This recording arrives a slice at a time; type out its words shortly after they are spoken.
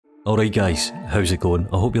Alright guys, how's it going?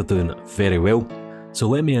 I hope you're doing very well. So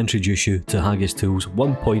let me introduce you to Haggis Tools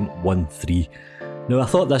 1.13. Now I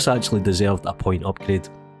thought this actually deserved a point upgrade,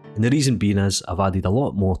 and the reason being is I've added a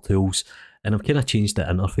lot more tools and I've kind of changed the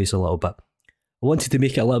interface a little bit. I wanted to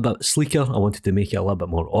make it a little bit sleeker, I wanted to make it a little bit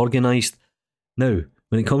more organised. Now,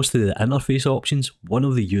 when it comes to the interface options, one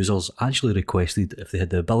of the users actually requested if they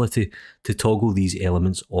had the ability to toggle these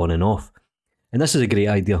elements on and off. And this is a great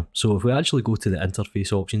idea. So if we actually go to the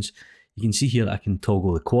interface options, you can see here I can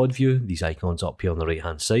toggle the quad view, these icons up here on the right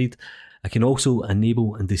hand side. I can also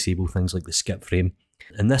enable and disable things like the skip frame.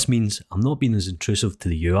 And this means I'm not being as intrusive to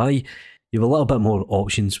the UI. You have a little bit more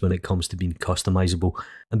options when it comes to being customizable.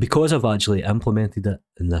 And because I've actually implemented it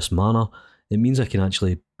in this manner, it means I can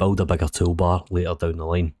actually build a bigger toolbar later down the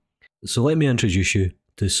line. So let me introduce you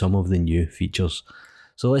to some of the new features.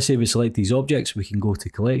 So let's say we select these objects, we can go to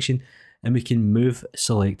collection, and we can move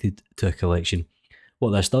selected to a collection.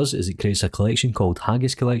 What this does is it creates a collection called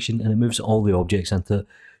Haggis collection, and it moves all the objects into it.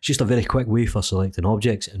 It's just a very quick way for selecting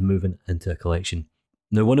objects and moving into a collection.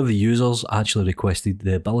 Now one of the users actually requested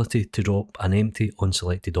the ability to drop an empty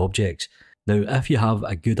unselected objects. Now if you have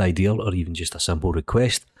a good idea or even just a simple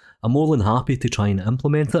request, I'm more than happy to try and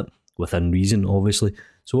implement it, within reason obviously.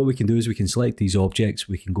 So what we can do is we can select these objects,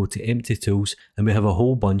 we can go to empty tools, and we have a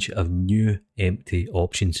whole bunch of new empty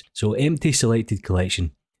options. So empty selected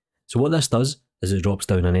collection. So what this does is it drops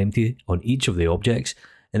down an empty on each of the objects,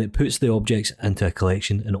 and it puts the objects into a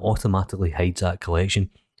collection and automatically hides that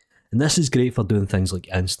collection. And this is great for doing things like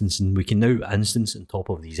instancing. We can now instance on top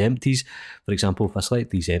of these empties. For example, if I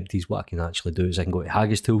select these empties, what I can actually do is I can go to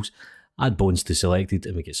Haggis Tools, add bones to selected,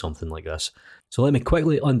 and we get something like this. So let me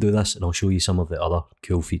quickly undo this and I'll show you some of the other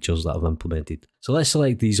cool features that I've implemented. So let's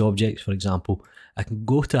select these objects, for example. I can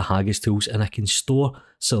go to Haggis Tools and I can store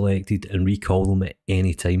selected and recall them at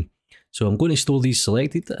any time. So I'm going to store these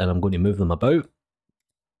selected and I'm going to move them about.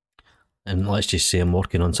 And let's just say I'm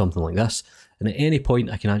working on something like this. And at any point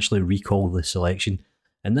I can actually recall the selection.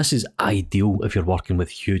 And this is ideal if you're working with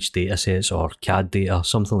huge data sets or CAD data,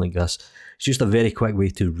 something like this. It's just a very quick way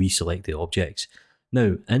to reselect the objects.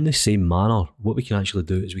 Now, in the same manner, what we can actually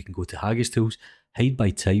do is we can go to Haggis Tools, hide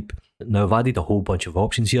by type. Now I've added a whole bunch of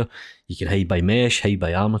options here. You can hide by mesh, hide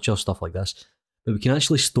by armature, stuff like this. But we can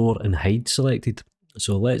actually store and hide selected.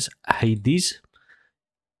 So let's hide these.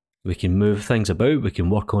 We can move things about, we can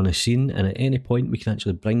work on a scene, and at any point we can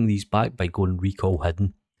actually bring these back by going recall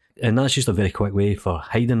hidden. And that's just a very quick way for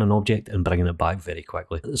hiding an object and bringing it back very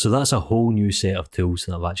quickly. So that's a whole new set of tools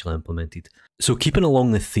that I've actually implemented. So keeping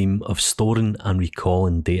along the theme of storing and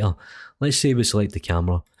recalling data, let's say we select the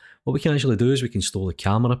camera. What we can actually do is we can store the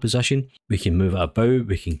camera position, we can move it about,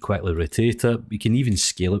 we can quickly rotate it, we can even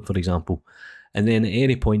scale it, for example. And then at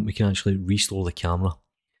any point we can actually restore the camera.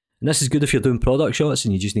 And this is good if you're doing product shots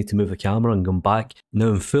and you just need to move the camera and come back. Now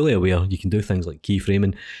I'm fully aware you can do things like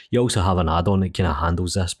keyframing. You also have an add-on that kind of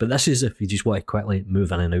handles this, but this is if you just want to quickly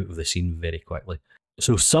move in and out of the scene very quickly.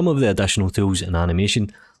 So some of the additional tools in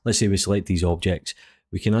animation, let's say we select these objects,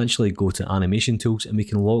 we can actually go to animation tools and we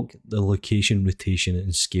can lock the location, rotation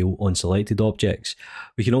and scale on selected objects.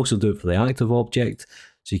 We can also do it for the active object.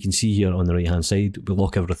 So you can see here on the right hand side, we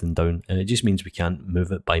lock everything down and it just means we can't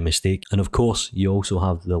move it by mistake. And of course, you also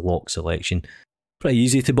have the lock selection. Pretty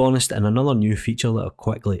easy to be honest, and another new feature that I've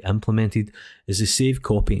quickly implemented is the save,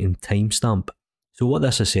 copy and timestamp. So what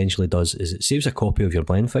this essentially does is it saves a copy of your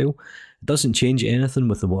blend file. It doesn't change anything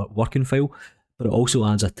with the working file, but it also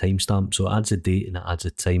adds a timestamp, so it adds a date and it adds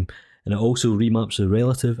a time. And it also remaps the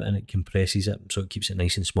relative and it compresses it, so it keeps it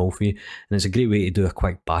nice and small for you. And it's a great way to do a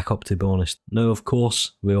quick backup, to be honest. Now, of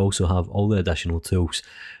course, we also have all the additional tools.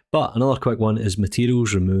 But another quick one is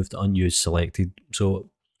materials removed, unused, selected. So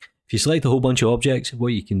if you select a whole bunch of objects,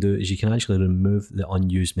 what you can do is you can actually remove the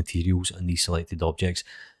unused materials on these selected objects.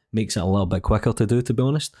 Makes it a little bit quicker to do, to be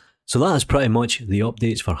honest. So that is pretty much the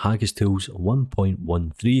updates for Haggis Tools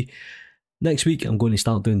 1.13. Next week I'm going to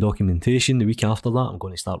start doing documentation. The week after that I'm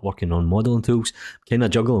going to start working on modelling tools. I'm kind of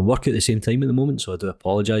juggling work at the same time at the moment, so I do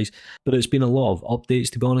apologise. But it's been a lot of updates,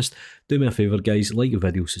 to be honest. Do me a favour guys, like the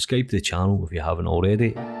video, subscribe to the channel if you haven't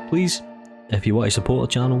already. Please, if you want to support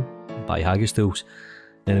the channel, buy Haggis Tools.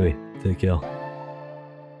 Anyway, take care.